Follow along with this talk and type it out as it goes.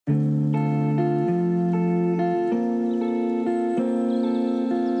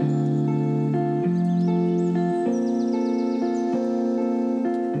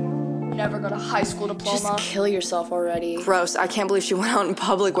high school diploma. Just kill yourself already. Gross. I can't believe she went out in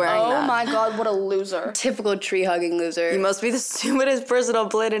public wearing that. Oh my god, what a loser. Typical tree-hugging loser. You must be the stupidest person on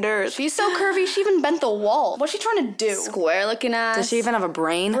planet Earth. She's so curvy, she even bent the wall. What's she trying to do? Square-looking ass. Does she even have a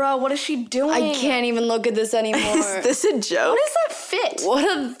brain? Bro, what is she doing? I can't even look at this anymore. Is this a joke? What is that fit?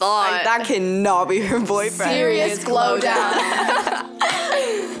 What a thought. That cannot be her boyfriend. Serious glow down.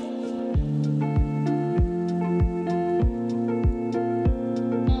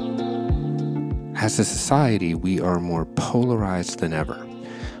 As a society, we are more polarized than ever.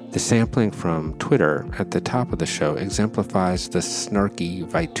 The sampling from Twitter at the top of the show exemplifies the snarky,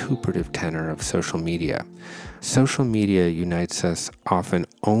 vituperative tenor of social media. Social media unites us often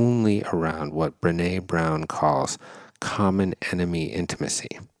only around what Brené Brown calls common enemy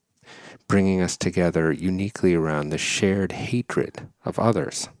intimacy, bringing us together uniquely around the shared hatred of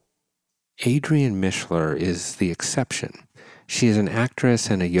others. Adriene Mishler is the exception. She is an actress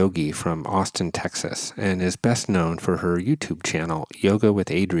and a yogi from Austin, Texas, and is best known for her YouTube channel, Yoga with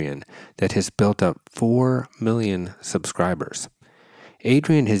Adriene, that has built up 4 million subscribers.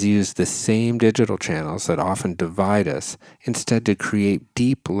 Adriene has used the same digital channels that often divide us instead to create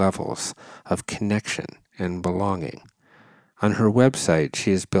deep levels of connection and belonging. On her website,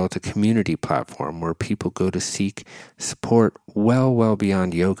 she has built a community platform where people go to seek support well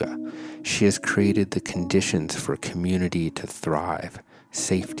beyond yoga. She has created the conditions for community to thrive: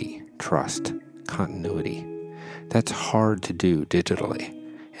 safety, trust, continuity. That's hard to do digitally,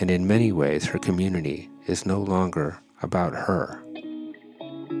 and in many ways, her community is no longer about her.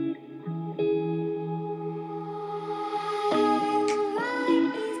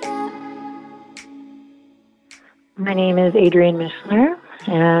 My name is Adriene Mishler,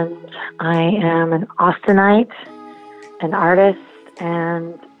 and I am an Austinite, an artist,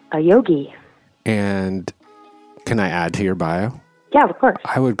 and a yogi. And can I add to your bio? Yeah, of course.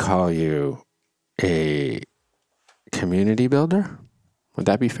 I would call you a community builder. Would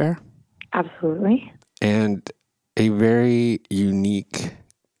that be fair? Absolutely. And a very unique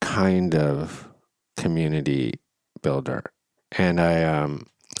kind of community builder. And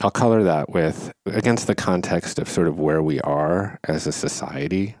I'll color that with, against the context of sort of where we are as a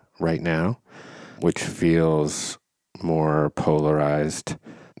society right now, which feels more polarized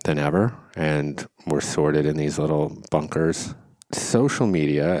than ever, and we're sorted in these little bunkers. Social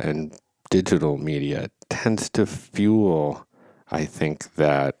media and digital media tends to fuel, I think,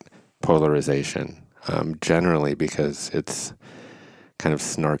 that polarization, generally because it's kind of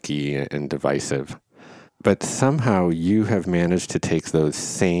snarky and divisive. But somehow you have managed to take those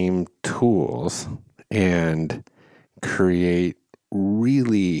same tools and create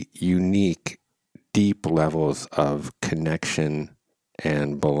really unique, deep levels of connection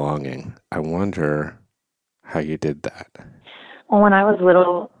and belonging. I wonder how you did that. Well, when I was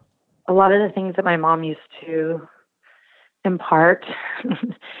little, a lot of the things that my mom used to impart,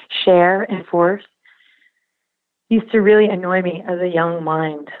 share, enforce, used to really annoy me as a young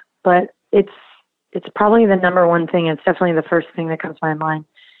mind. But it's probably the number one thing. It's definitely the first thing that comes to my mind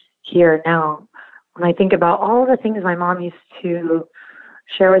here now. When I think about all the things my mom used to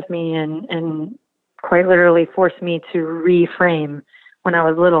share with me and quite literally force me to reframe when I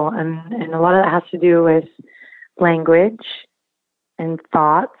was little. And a lot of that has to do with language and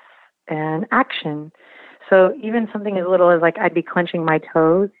thoughts and action. So even something as little as like I'd be clenching my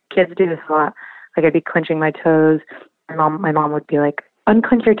toes. Kids do this a lot. Like I'd be clenching my toes. My mom would be like,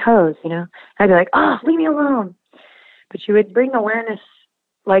 unclench your toes, you know? I'd be like, leave me alone. But she would bring awareness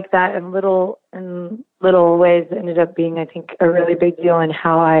like that in little ways that ended up being, I think, a really big deal in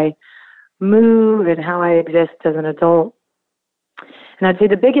how I move and how I exist as an adult. And I'd say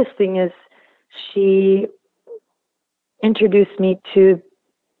the biggest thing is she introduced me to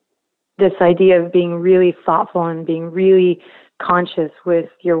this idea of being really thoughtful and being really conscious with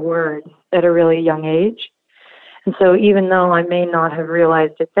your words at a really young age. And so even though I may not have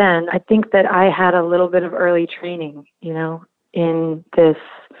realized it then, I think that I had a little bit of early training, you know, in this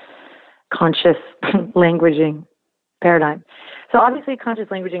conscious languaging paradigm. So obviously conscious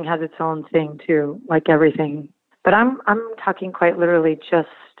languaging has its own thing too, like everything. But I'm talking quite literally just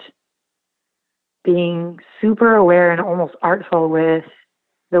being super aware and almost artful with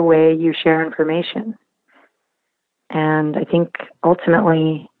the way you share information. And I think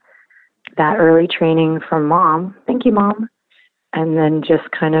ultimately that early training from Mom, thank you, Mom, and then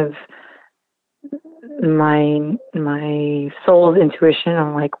just kind of my soul's intuition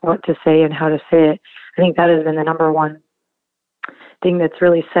on like what to say and how to say it. I think that has been the number one thing that's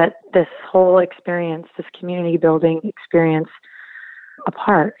really set this whole experience, this community building experience,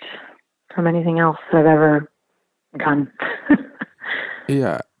 apart from anything else that I've ever done.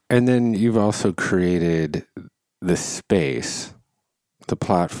 Yeah. And then you've also created the space, the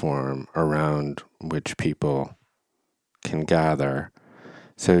platform around which people can gather.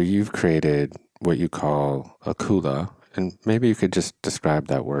 So you've created what you call a kula, and maybe you could just describe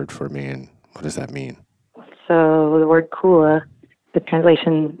that word for me, and what does that mean? So the word kula, the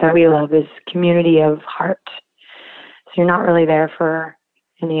translation that we love is community of heart. So you're not really there for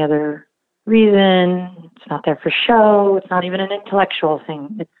any other reason. It's not there for show. It's not even an intellectual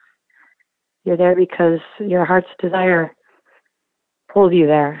thing. You're there because your heart's desire pulls you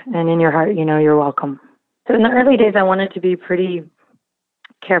there, and in your heart, you know you're welcome. So in the early days, I wanted to be pretty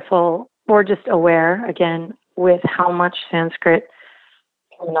careful or just aware, again, with how much Sanskrit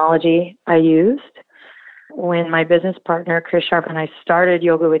terminology I used. When my business partner, Chris Sharp, and I started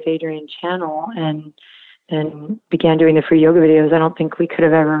Yoga with Adriene channel and began doing the free yoga videos, I don't think we could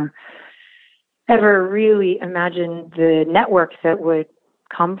have ever really imagined the network that would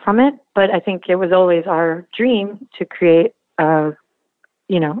come from it. But I think it was always our dream to create a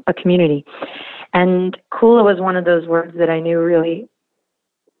community. And kula was one of those words that I knew really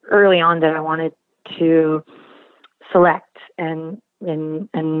early on that I wanted to select and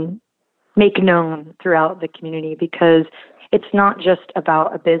make known throughout the community, because it's not just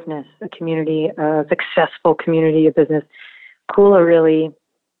about a business, a community, a successful community of business. Kula really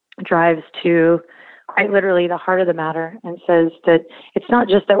drives to quite literally the heart of the matter and says that it's not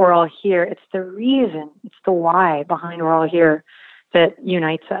just that we're all here, it's the reason, it's the why behind we're all here that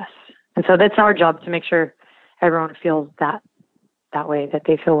unites us. And so that's our job, to make sure everyone feels that way, that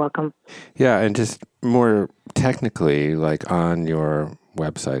they feel welcome. Yeah, and just more technically, like on your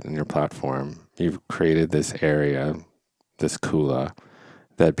website and your platform, you've created this area, this kula,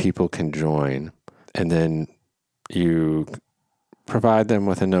 that people can join, and then you provide them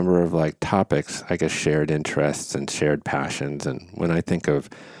with a number of like topics, I guess shared interests and shared passions. And when I think of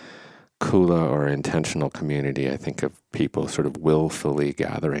kula or intentional community, I think of people sort of willfully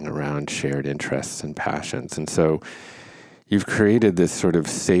gathering around shared interests and passions. And so you've created this sort of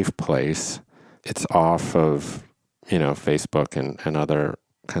safe place. It's off of, Facebook and other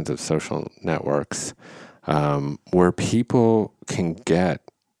kinds of social networks, where people can get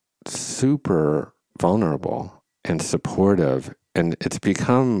super vulnerable and supportive. And it's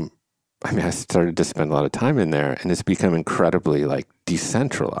become, I started to spend a lot of time in there, and it's become incredibly like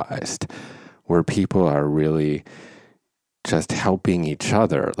decentralized, where people are really just helping each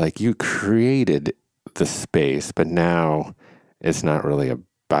other. Like, you created the space, but now it's not really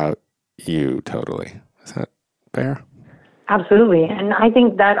about you totally. Is that fair? Absolutely. And I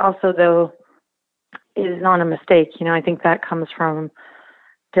think that also, though, is not a mistake. I think that comes from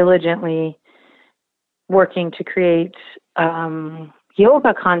diligently working to create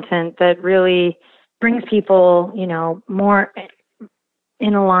yoga content that really brings people, more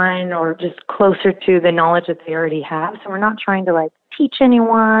in a line or just closer to the knowledge that they already have. So we're not trying to like teach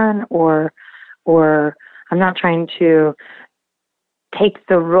anyone, or I'm not trying to take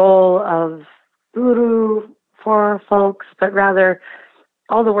the role of guru for folks, but rather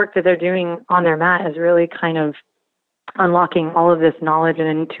all the work that they're doing on their mat is really kind of unlocking all of this knowledge and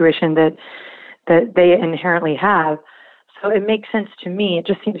intuition that they inherently have. So it makes sense to me. It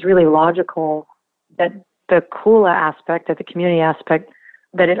just seems really logical that the kula aspect, that the community aspect,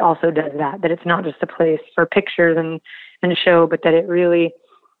 that it also does that it's not just a place for pictures and a show, but that it really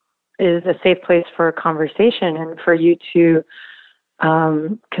is a safe place for conversation and for you to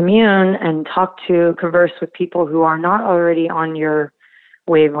commune and converse with people who are not already on your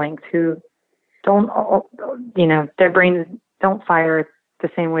wavelength, who don't, their brains don't fire the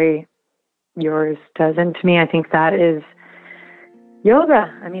same way yours does. And to me, I think that is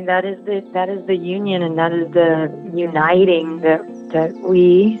yoga. That is the union, and that is the uniting that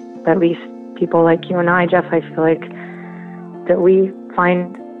we, at least people like you and I, Jeff, I feel like that we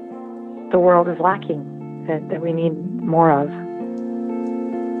find the world is lacking, that we need more of.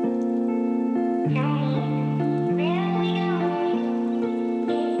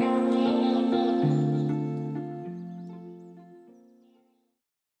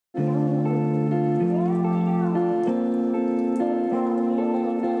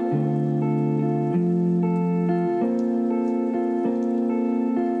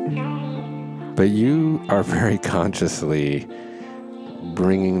 But you are very consciously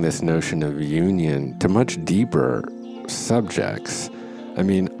bringing this notion of union to much deeper subjects.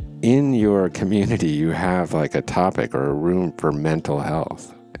 In your community, you have like a topic or a room for mental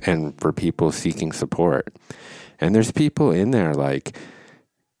health and for people seeking support. And there's people in there like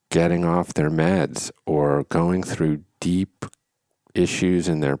getting off their meds or going through deep issues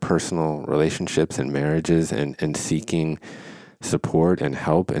in their personal relationships and marriages and seeking support and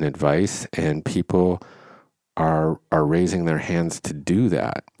help and advice, and people are raising their hands to do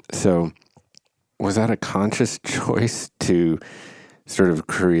that. So was that a conscious choice to sort of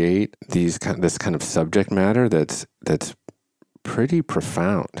create this kind of subject matter that's pretty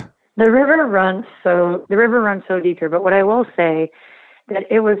profound? The river runs so deep here, but what I will say that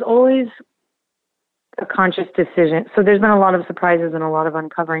it was always a conscious decision. So there's been a lot of surprises and a lot of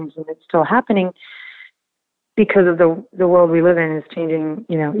uncoverings, and it's still happening because of the world we live in is changing,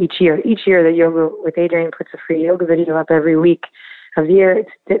 each year. Each year that Yoga with Adriene puts a free yoga video up every week of the year.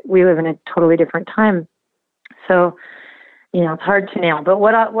 We live in a totally different time. So, it's hard to nail. But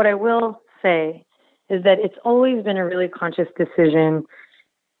what I will say is that it's always been a really conscious decision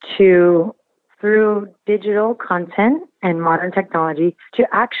to, through digital content and modern technology, to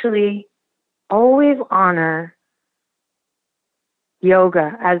actually always honor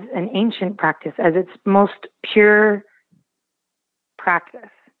yoga as an ancient practice, as its most pure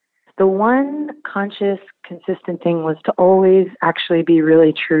practice. The one conscious, consistent thing was to always actually be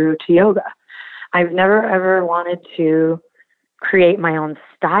really true to yoga. I've never, ever wanted to create my own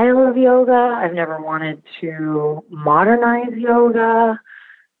style of yoga. I've never wanted to modernize yoga.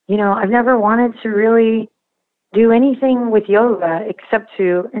 I've never wanted to really do anything with yoga except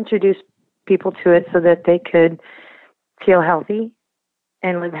to introduce people to it so that they could feel healthy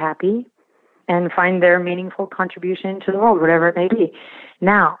and live happy and find their meaningful contribution to the world, whatever it may be.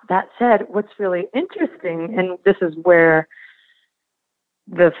 Now, that said, what's really interesting, and this is where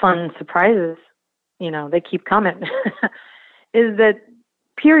the fun surprises, they keep coming, is that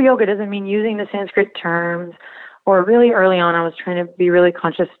pure yoga doesn't mean using the Sanskrit terms, or really early on I was trying to be really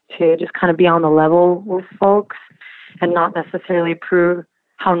conscious to just kind of be on the level with folks and not necessarily prove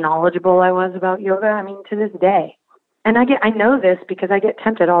how knowledgeable I was about yoga. I mean, to this day. And I know this because I get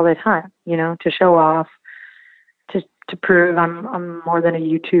tempted all the time, to show off, to prove I'm more than a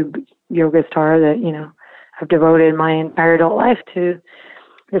YouTube yoga star that, I've devoted my entire adult life to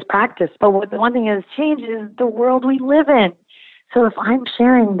this practice. But the one thing that has changed is the world we live in. So if I'm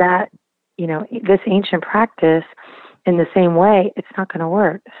sharing that, this ancient practice in the same way, it's not going to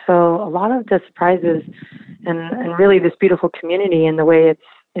work. So a lot of the surprises and really this beautiful community and the way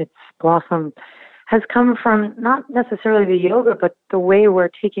it's blossomed has come from not necessarily the yoga, but the way we're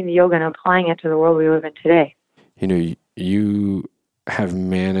taking the yoga and applying it to the world we live in today. You have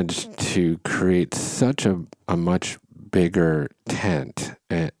managed to create such a much bigger tent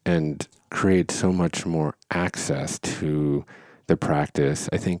and create so much more access to the practice.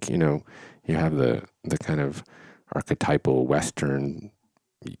 I think, you have the kind of archetypal Western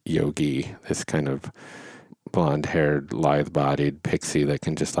yogi, this kind of blonde-haired, lithe-bodied pixie that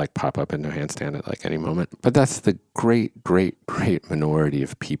can just pop up into a handstand at any moment. But that's the great, great, great minority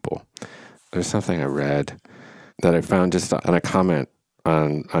of people. There's something I read that I found just on a comment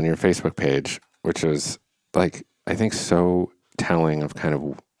on your Facebook page, which was I think so telling of kind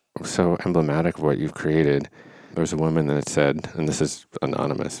of so emblematic of what you've created. There was a woman that said, and this is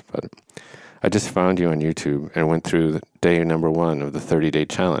anonymous, but I just found you on YouTube and went through day number 1 of the 30-day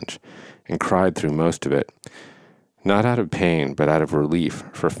challenge and cried through most of it, not out of pain, but out of relief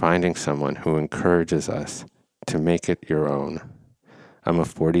for finding someone who encourages us to make it your own. I'm a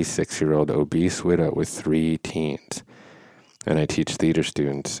 46-year-old obese widow with 3 teens, and I teach theater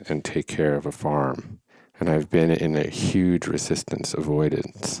students and take care of a farm. And I've been in a huge resistance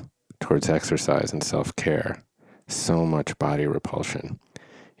avoidance towards exercise and self-care. So much body repulsion.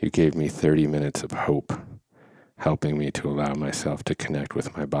 You gave me 30 minutes of hope, helping me to allow myself to connect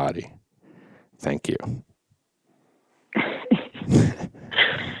with my body. Thank you.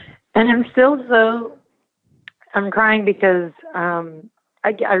 And I'm crying because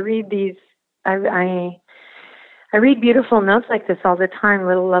I read these, I read beautiful notes like this all the time,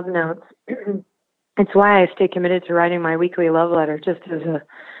 little love notes. It's why I stay committed to writing my weekly love letter, just as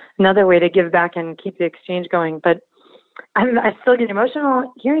another way to give back and keep the exchange going. But I still get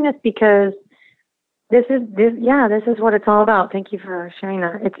emotional hearing this because this is what it's all about. Thank you for sharing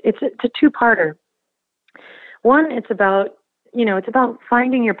that. It's a two-parter. One, it's about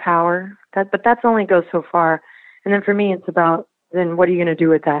finding your power. But that's only goes so far. And then for me, it's about then what are you going to do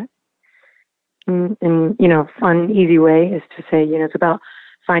with that? And fun, easy way is to say, it's about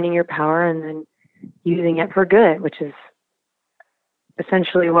finding your power and then using it for good, which is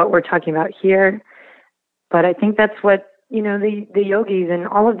essentially what we're talking about here. But I think that's what, the yogis and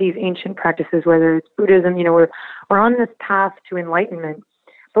all of these ancient practices, whether it's Buddhism, we're on this path to enlightenment.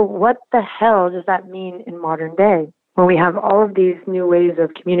 But what the hell does that mean in modern day when we have all of these new ways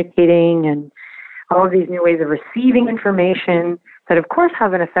of communicating and all of these new ways of receiving information that, of course,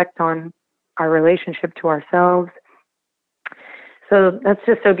 have an effect on our relationship to ourselves? So that's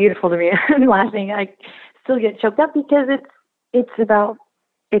just so beautiful to me. I'm laughing. I still get choked up because it's about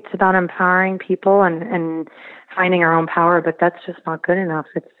empowering people and finding our own power, but that's just not good enough.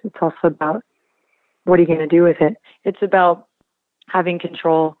 It's also about what are you going to do with it? It's about having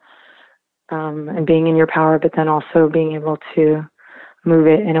control and being in your power, but then also being able to move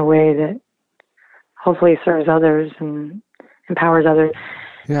it in a way that hopefully serves others and empowers others.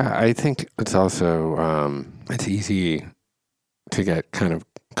 Yeah, I think it's also, it's easy to get kind of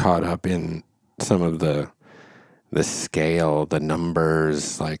caught up in some of the scale, the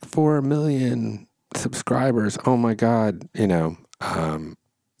numbers, like 4 million subscribers. Oh my God, and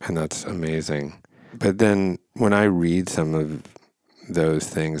that's amazing. But then when I read some of those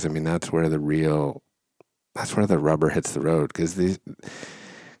things, I mean, that's where the rubber hits the road, because these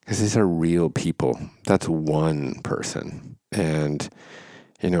are real people. That's one person. And,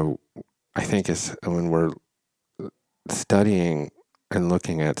 I think when we're studying and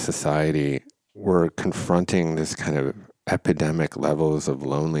looking at society, we're confronting this kind of epidemic levels of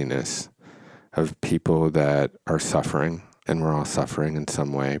loneliness of people that are suffering, and we're all suffering in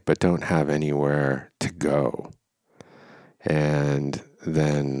some way, but don't have anywhere to go. And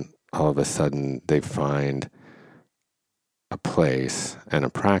then all of a sudden they find a place and a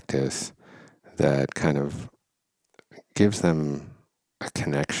practice that kind of gives them a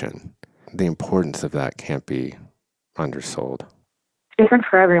connection. The importance of that can't be undersold. Different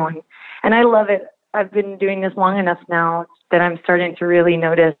for everyone. And I love it. I've been doing this long enough now that I'm starting to really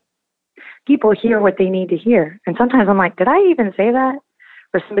notice people hear what they need to hear. And sometimes I'm like, did I even say that?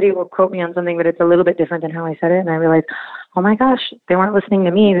 Or somebody will quote me on something, but it's a little bit different than how I said it. And I realize, oh my gosh, they weren't listening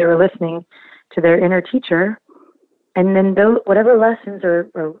to me. They were listening to their inner teacher. And then whatever lessons or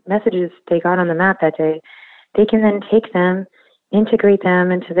messages they got on the mat that day, they can then take them, integrate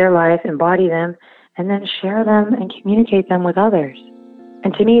them into their life, embody them, and then share them and communicate them with others.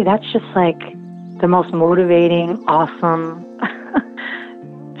 And to me, that's just like the most motivating, awesome,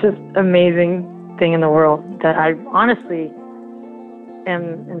 just amazing thing in the world that I honestly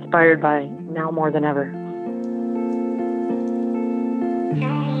am inspired by now more than ever.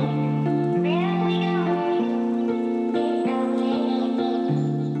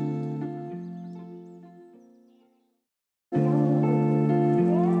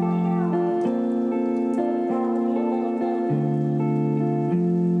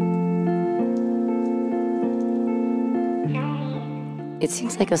 It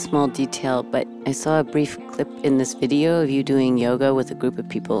seems like a small detail, but I saw a brief clip in this video of you doing yoga with a group of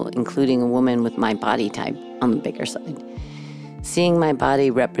people, including a woman with my body type on the bigger side. Seeing my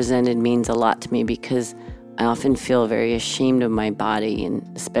body represented means a lot to me because I often feel very ashamed of my body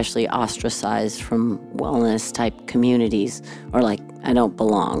and especially ostracized from wellness-type communities, or like I don't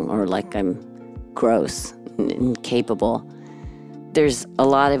belong, or like I'm gross and incapable. There's a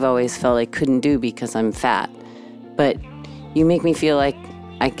lot I've always felt I couldn't do because I'm fat, but you make me feel like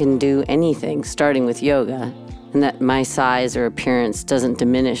I can do anything, starting with yoga, and that my size or appearance doesn't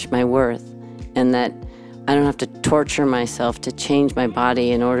diminish my worth, and that I don't have to torture myself to change my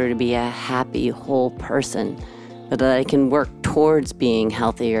body in order to be a happy, whole person, but that I can work towards being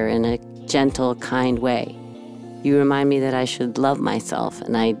healthier in a gentle, kind way. You remind me that I should love myself,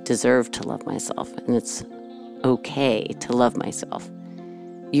 and I deserve to love myself, and it's okay to love myself.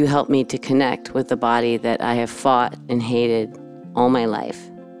 You help me to connect with the body that I have fought and hated all my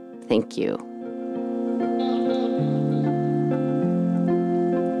life. Thank you.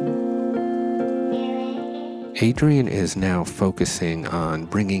 Adriene is now focusing on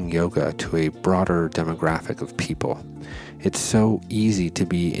bringing yoga to a broader demographic of people. It's so easy to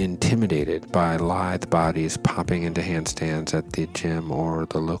be intimidated by lithe bodies popping into handstands at the gym or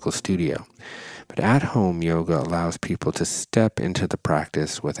the local studio. But at-home yoga allows people to step into the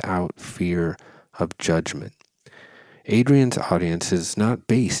practice without fear of judgment. Adriene's audience is not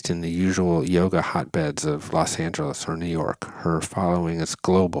based in the usual yoga hotbeds of Los Angeles or New York. Her following is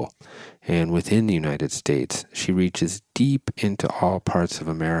global, and within the United States, she reaches deep into all parts of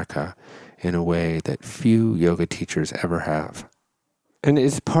America in a way that few yoga teachers ever have. And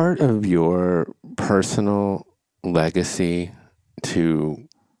is part of your personal legacy to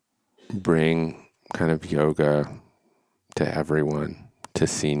bring kind of yoga to everyone, to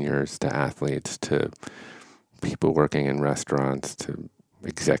seniors, to athletes, to people working in restaurants, to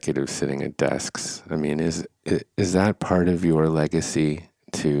executives sitting at desks? I mean, is that part of your legacy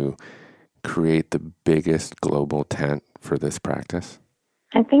to create the biggest global tent for this practice?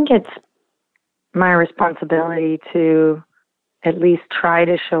 I think it's my responsibility to at least try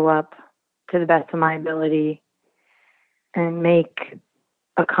to show up to the best of my ability and make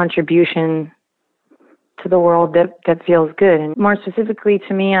a contribution to the world that feels good. And more specifically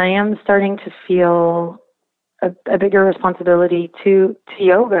to me, I am starting to feel a bigger responsibility to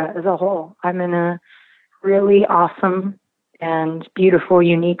yoga as a whole. I'm in a really awesome and beautiful,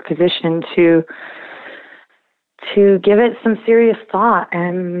 unique position to give it some serious thought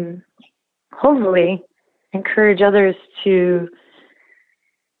and hopefully encourage others to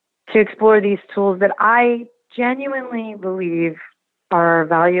explore these tools that I genuinely believe are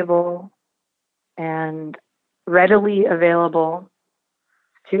valuable and readily available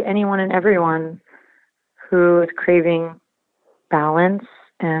to anyone and everyone who is craving balance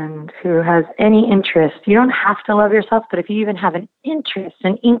and who has any interest. You don't have to love yourself, but if you even have an interest,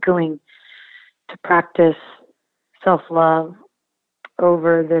 an inkling to practice self-love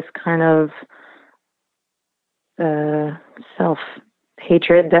over this kind of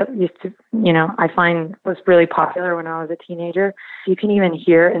self-hatred that used to, I find was really popular when I was a teenager. You can even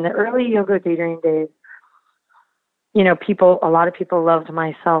hear in the early Yoga with Adriene days, a lot of people loved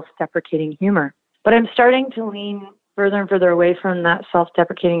my self-deprecating humor. But I'm starting to lean further and further away from that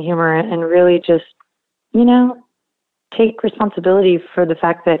self-deprecating humor and really just, take responsibility for the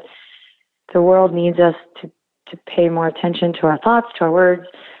fact that the world needs us to pay more attention to our thoughts, to our words,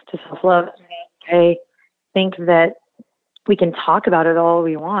 to self-love. I think that we can talk about it all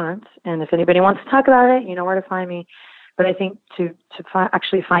we want, and if anybody wants to talk about it, you know where to find me. But I think to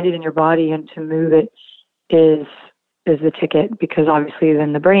actually find it in your body and to move it is the ticket, because obviously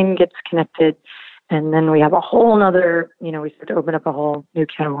then the brain gets connected, and then we have a whole nother, we start to open up a whole new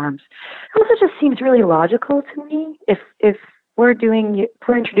can of worms. It also just seems really logical to me if we're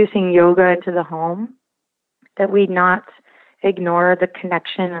introducing yoga into the home, that we not ignore the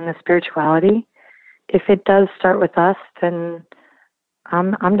connection and the spirituality. If it does start with us, then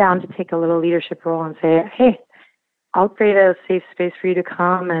I'm down to take a little leadership role and say, hey, I'll create a safe space for you to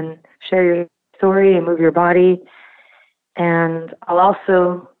come and share your story and move your body. And I'll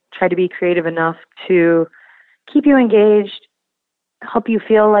also try to be creative enough to keep you engaged, help you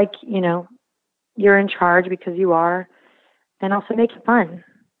feel like, you're in charge, because you are, and also make it fun.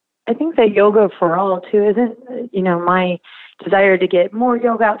 I think that yoga for all, too, isn't, my desire to get more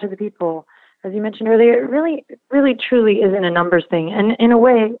yoga out to the people. As you mentioned earlier, it really, really, truly isn't a numbers thing. And in a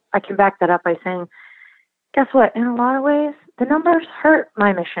way, I can back that up by saying, guess what? In a lot of ways, the numbers hurt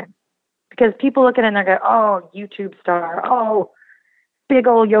my mission. Because people look at it and they go, oh, YouTube star, oh, big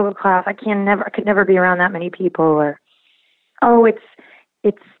old yoga class. I could never be around that many people. Or, oh, it's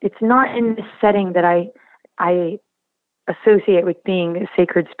not in the setting that I associate with being a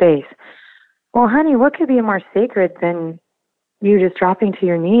sacred space. Well, honey, what could be more sacred than you just dropping to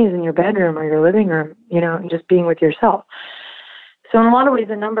your knees in your bedroom or your living room, and just being with yourself? So in a lot of ways,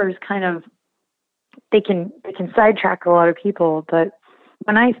 the numbers kind of, they can sidetrack a lot of people. But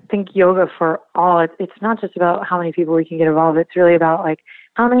when I think yoga for all, it's not just about how many people we can get involved. It's really about, like,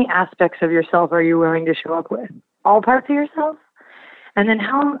 how many aspects of yourself are you willing to show up with? All parts of yourself? And then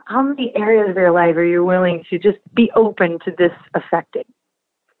how many areas of your life are you willing to just be open to this affecting?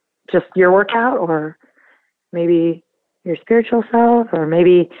 Just your workout, or maybe your spiritual self, or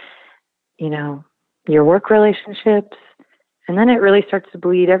maybe, your work relationships. And then it really starts to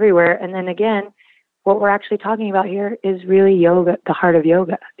bleed everywhere. And then again, what we're actually talking about here is really yoga, the heart of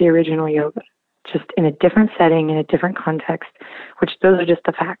yoga, the original yoga, just in a different setting, in a different context, which those are just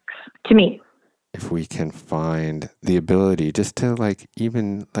the facts to me. If we can find the ability just to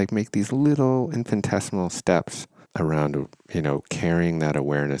even make these little infinitesimal steps around, carrying that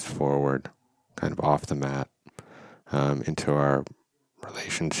awareness forward, kind of off the mat, into our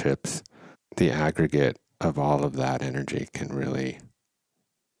relationships, the aggregate of all of that energy can really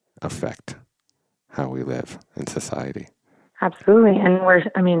affect how we live in society. Absolutely.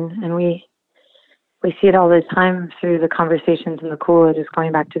 And we see it all the time through the conversations in the Coolidge,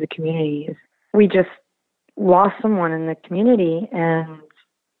 going back to the communities. We just lost someone in the community, and,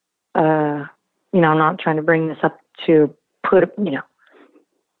 I'm not trying to bring this up to put a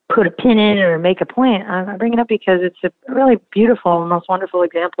pin in or make a point. I bring it up because it's a really beautiful, most wonderful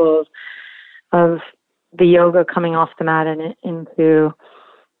example of the yoga coming off the mat and into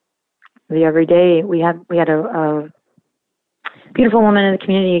the everyday. We had a beautiful woman in the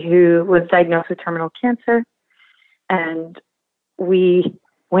community who was diagnosed with terminal cancer, and we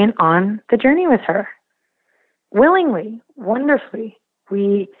went on the journey with her willingly, wonderfully.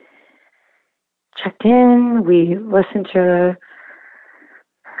 We checked in, we listened to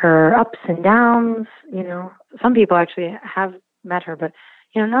her ups and downs. Some people actually have met her, but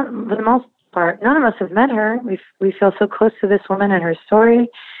not for the most part. None of us have met her. We feel so close to this woman and her story.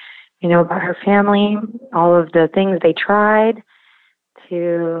 About her family, all of the things they tried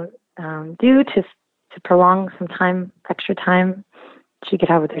to do to prolong some time, extra time she could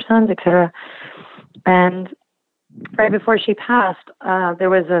have with her sons, etc. And right before she passed, there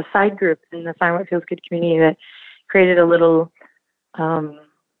was a side group in the Find What Feels Good community that created a little,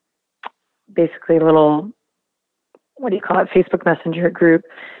 basically a little, what do you call it, Facebook Messenger group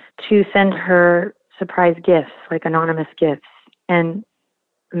to send her surprise gifts, like anonymous gifts. And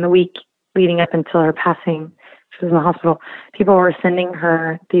in the week leading up until her passing, she was in the hospital, people were sending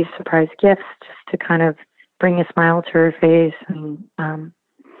her these surprise gifts just to kind of bring a smile to her face. And of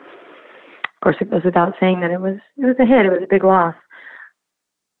course, it goes without saying that it was a hit. It was a big loss.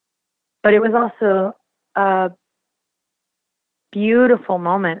 But it was also a beautiful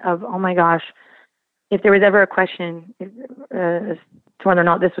moment of, oh my gosh, if there was ever a question as to whether or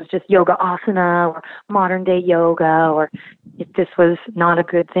not this was just yoga asana or modern day yoga, or if this was not a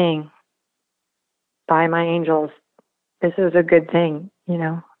good thing by my angels, this was a good thing. You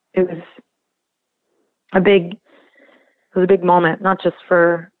know, it was a big moment, not just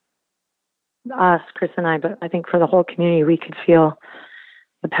for us, Chris and I, but I think for the whole community. We could feel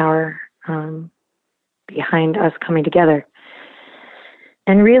the power behind us coming together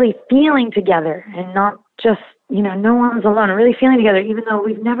and really feeling together, and not just, you know, no one's alone, and really feeling together even though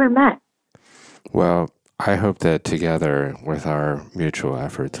we've never met. Well, I hope that together with our mutual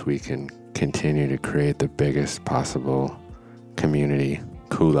efforts, we can continue to create the biggest possible community,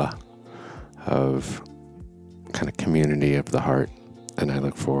 kula, of kind of community of the heart. And I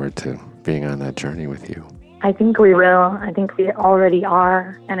look forward to being on that journey with you. I think we will. I think we already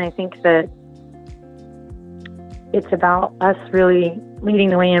are. And I think that it's about us really leading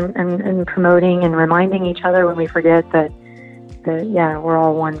the way and promoting and reminding each other when we forget that yeah, we're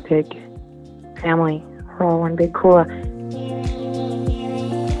all one big family. We're all one big kula.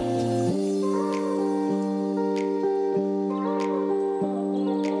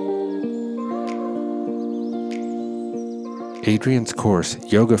 Adriene's course,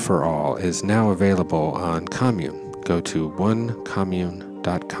 Yoga for All, is now available on Commune. Go to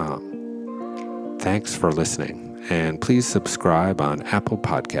onecommune.com. Thanks for listening, and please subscribe on Apple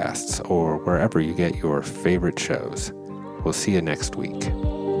Podcasts or wherever you get your favorite shows. We'll see you next week.